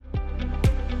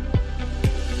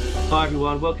Hi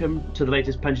everyone, welcome to the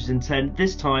latest Pensions in 10.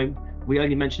 This time we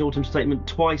only mention autumn statement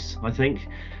twice, I think.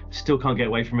 Still can't get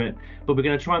away from it, but we're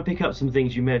going to try and pick up some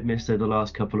things you may have missed over the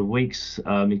last couple of weeks,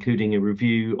 including a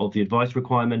review of the advice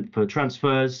requirement for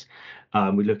transfers.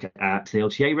 We look at the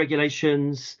LTA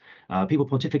regulations, people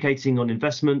pontificating on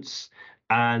investments,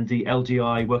 and the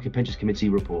LDI Working Pensions Committee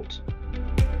report.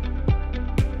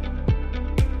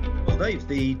 Well, Dave,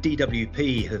 the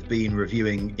DWP have been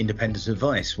reviewing independent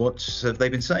advice. What have they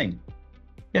been saying?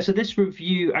 Yeah, so this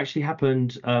review actually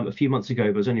happened a few months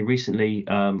ago, but it's only recently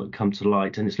come to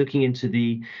light, and it's looking into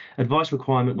the advice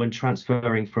requirement when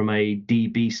transferring from a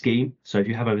DB scheme. So if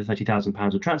you have over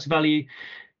 £30,000 of transfer value,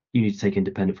 you need to take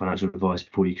independent financial advice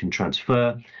before you can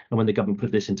transfer. And when the government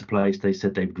put this into place, they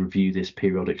said they would review this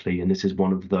periodically, and this is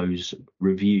one of those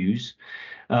reviews.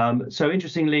 So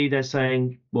interestingly, they're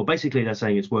saying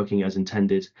it's working as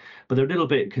intended, but they're a little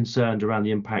bit concerned around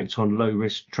the impact on low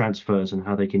risk transfers and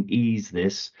how they can ease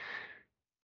this.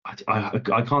 I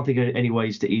can't think of any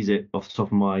ways to ease it off the top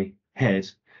of my head,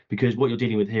 because what you're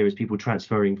dealing with here is people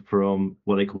transferring from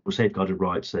what they call safeguarded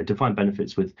rights, so defined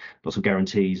benefits with lots of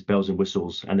guarantees, bells and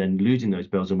whistles, and then losing those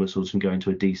bells and whistles and going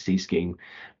to a DC scheme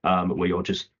where you're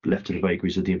just left to the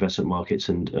vagaries of the investment markets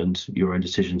and your own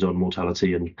decisions on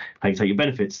mortality and how you take your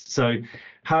benefits. So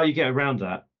how you get around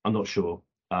that, I'm not sure.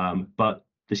 But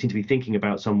they seem to be thinking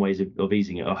about some ways of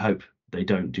easing it. I hope they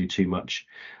don't do too much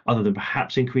other than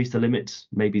perhaps increase the limits.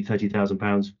 Maybe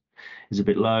 £30,000 is a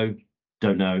bit low.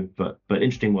 Don't know, but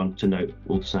interesting one to note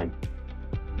all the same.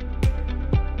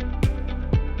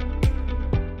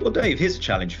 Well, Dave, here's a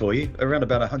challenge for you. Around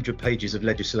about 100 pages of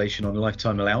legislation on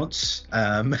lifetime allowance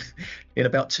in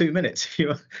about 2 minutes, if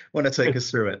you want to take us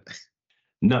through it.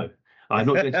 No, I'm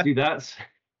not going to do that.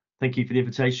 Thank you for the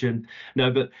invitation.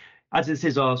 No, but as this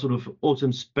is our sort of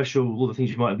autumn special, all the things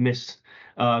you might have missed.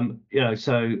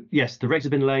 So yes, the regs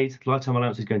have been laid. Lifetime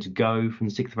allowance is going to go from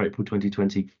the 6th of April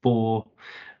 2024.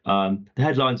 The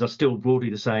headlines are still broadly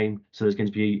the same. So there's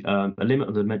going to be a limit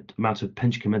on the amount of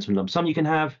pension commencement lump sum you can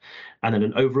have, and then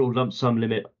an overall lump sum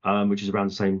limit, which is around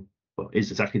the same, is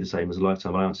exactly the same as the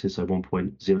lifetime allowances, so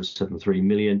 1.073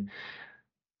 million.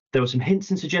 There were some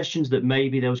hints and suggestions that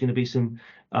maybe there was going to be some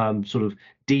sort of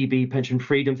DB pension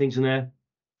freedom things in there.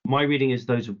 My reading is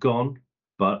those have gone,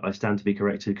 but I stand to be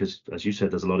corrected because, as you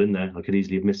said, there's a lot in there. I could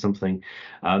easily have missed something.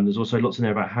 There's also lots in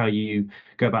there about how you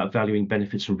go about valuing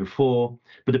benefits from before.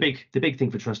 But the big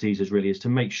thing for trustees is to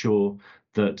make sure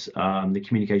that the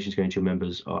communications going to your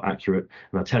members are accurate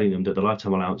and are telling them that the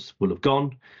lifetime allowance will have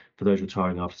gone for those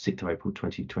retiring after 6th of April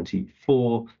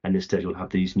 2024, and instead you'll have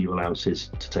these new allowances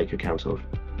to take account of.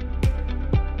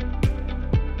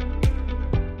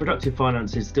 Productive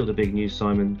finance is still the big news,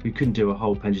 Simon. We couldn't do a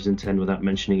whole Pensions in 10 without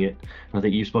mentioning it. I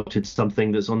think you spotted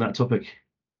something that's on that topic.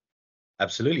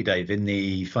 Absolutely, Dave. In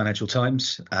the Financial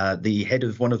Times, the head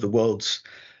of one of the world's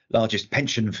largest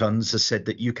pension funds has said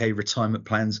that UK retirement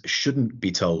plans shouldn't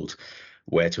be told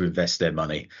where to invest their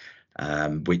money,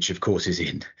 which of course is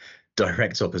in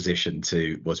direct opposition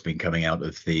to what's been coming out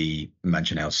of the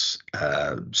Mansion House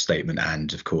statement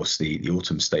and, of course, the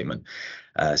autumn statement.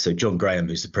 So John Graham,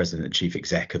 who's the president and chief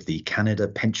exec of the Canada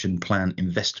Pension Plan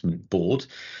Investment Board,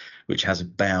 which has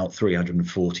about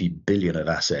 340 billion of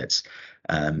assets,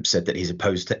 said that he's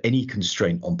opposed to any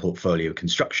constraint on portfolio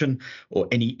construction or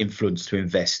any influence to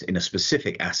invest in a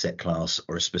specific asset class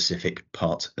or a specific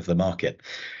part of the market.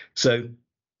 So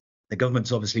the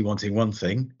government's obviously wanting one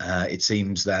thing. It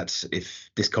seems that if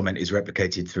this comment is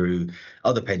replicated through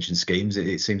other pension schemes,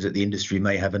 it seems that the industry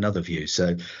may have another view.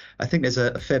 So I think there's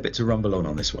a fair bit to rumble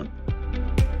on this one.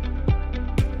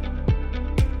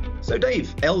 So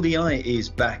Dave, LDI is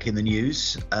back in the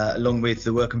news, along with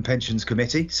the Work and Pensions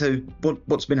Committee. So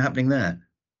what's been happening there?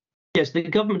 Yes, the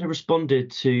government have responded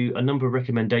to a number of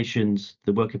recommendations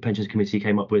the Work and Pensions Committee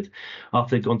came up with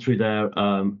after they've gone through their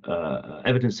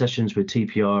evidence sessions with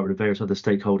TPR and various other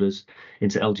stakeholders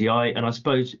into LDI. And I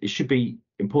suppose it should be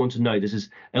important to note this is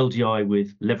LDI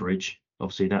with leverage.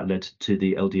 Obviously, that led to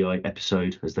the LDI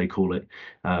episode, as they call it,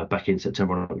 back in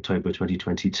September and October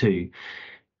 2022. And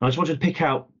I just wanted to pick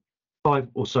out 5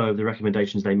 or so of the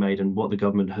recommendations they made and what the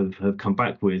government have come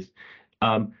back with.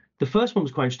 The first one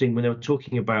was quite interesting when they were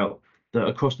talking about the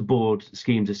across the board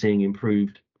schemes are seeing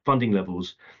improved funding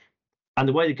levels. And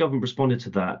the way the government responded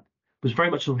to that was very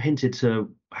much sort of hinted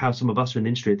to how some of us in the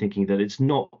industry are thinking that it's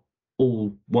not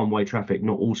all one-way traffic.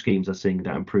 Not all schemes are seeing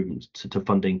that improvement to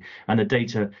funding, and the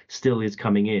data still is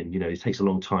coming in. It takes a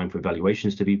long time for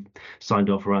evaluations to be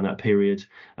signed off around that period.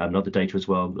 Other data as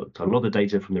well. A lot of the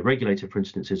data from the regulator, for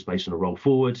instance, is based on a roll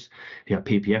forward. You have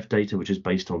PPF data, which is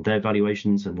based on their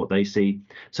valuations and what they see.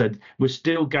 So we're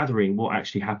still gathering what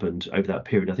actually happened over that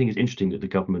period. I think it's interesting that the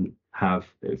government have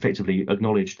effectively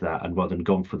acknowledged that, and rather than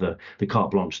gone for the carte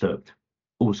blanche that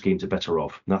all schemes are better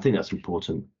off. And I think that's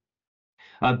important.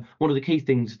 One of the key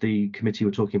things the committee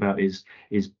were talking about is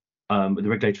the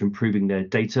regulator improving their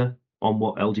data on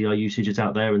what LDI usage is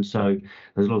out there. And so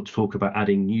there's a lot of talk about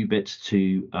adding new bits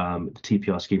to the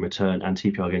TPR scheme return, and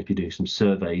TPR are going to be doing some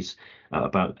surveys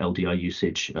about LDI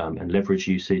usage and leverage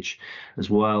usage as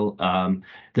well.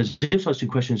 There's also some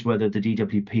questions whether the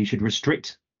DWP should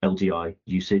restrict LDI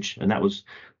usage, and that was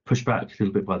pushed back a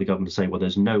little bit by the government to say, well,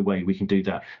 there's no way we can do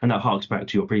that. And that harks back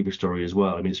to your previous story as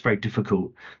well. I mean, it's very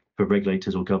difficult for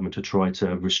regulators or government to try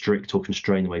to restrict or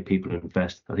constrain the way people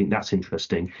invest. I think that's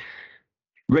interesting.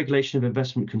 Regulation of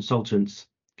investment consultants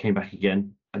came back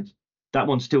again. That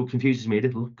one still confuses me a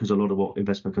little, because a lot of what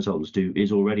investment consultants do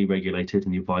is already regulated,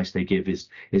 and the advice they give is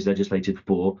legislated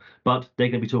for. But they're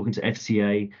going to be talking to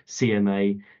FCA,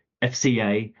 CMA,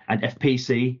 FCA, and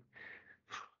FPC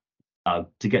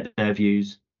to get their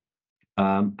views.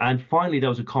 And finally, there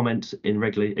was a comment in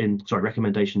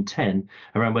recommendation 10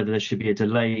 around whether there should be a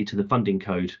delay to the funding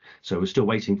code. So we're still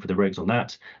waiting for the regs on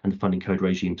that and the funding code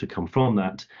regime to come from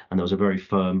that. And there was a very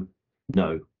firm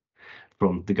no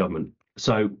from the government.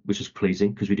 So, which is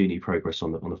pleasing, because we do need progress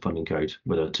on the funding code,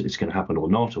 whether it's going to happen or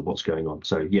not, or what's going on.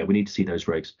 So yeah, we need to see those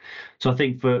regs. So I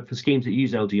think for schemes that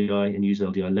use LDI and use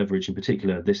LDI leverage in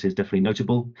particular, this is definitely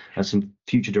notable as some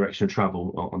future direction of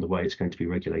travel on the way it's going to be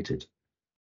regulated.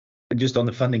 And just on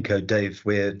the funding code, Dave,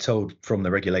 we're told from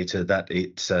the regulator that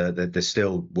that they're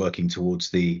still working towards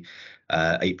the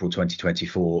April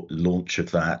 2024 launch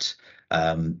of that,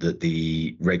 that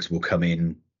the regs will come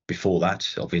in before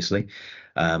that, obviously,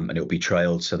 and it'll be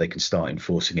trailed so they can start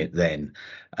enforcing it then.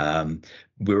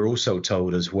 We're also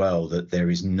told as well that there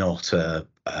is not a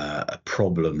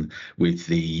problem with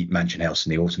the Mansion House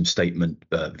and the Autumn Statement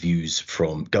views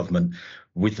from government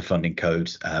with the funding code.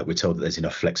 We're told that there's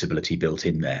enough flexibility built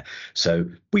in there. So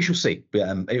we shall see.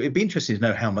 It'd be interesting to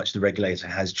know how much the regulator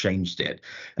has changed it,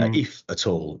 if at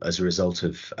all, as a result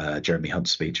of Jeremy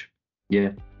Hunt's speech.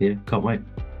 Yeah, can't wait.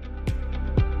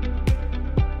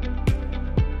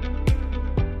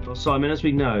 Well, Simon, as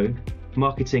we know,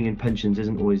 marketing in pensions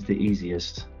isn't always the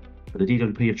easiest, but the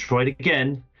DWP have tried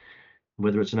again.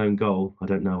 Whether it's an own goal, I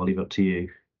don't know. I'll leave it up to you.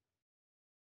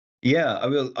 Yeah,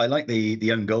 I like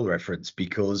the own goal reference,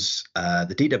 because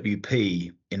the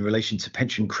DWP, in relation to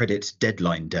pension credit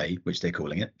deadline day, which they're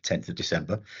calling it, 10th of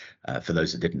December, for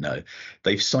those that didn't know,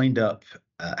 they've signed up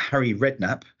Harry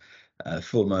Redknapp,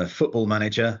 former football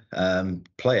manager,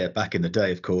 player back in the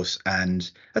day, of course,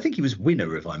 and I think he was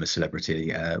winner of I'm a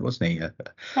Celebrity, wasn't he?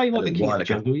 He was a while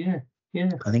ago. Yeah.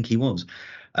 I think he was.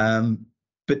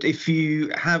 But if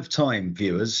you have time,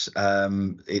 viewers,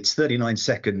 it's 39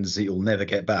 seconds that you'll never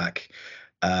get back.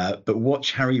 But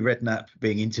watch Harry Redknapp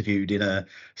being interviewed in a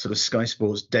sort of Sky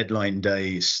Sports deadline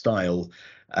day style,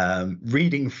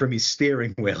 reading from his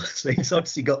steering wheel. So he's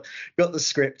obviously got the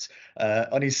script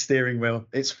on his steering wheel.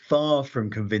 It's far from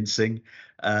convincing.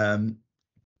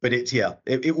 But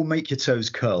it will make your toes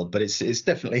curl, but it's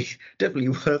definitely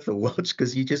worth a watch,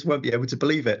 because you just won't be able to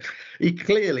believe it. He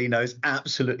clearly knows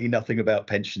absolutely nothing about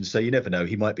pensions, so you never know.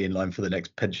 He might be in line for the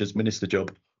next pensions minister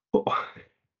job.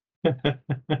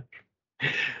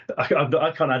 I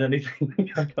can't add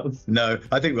anything. No,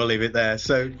 I think we'll leave it there.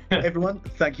 So everyone,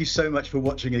 thank you so much for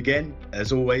watching again.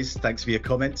 As always, thanks for your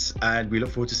comments, and we look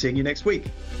forward to seeing you next week.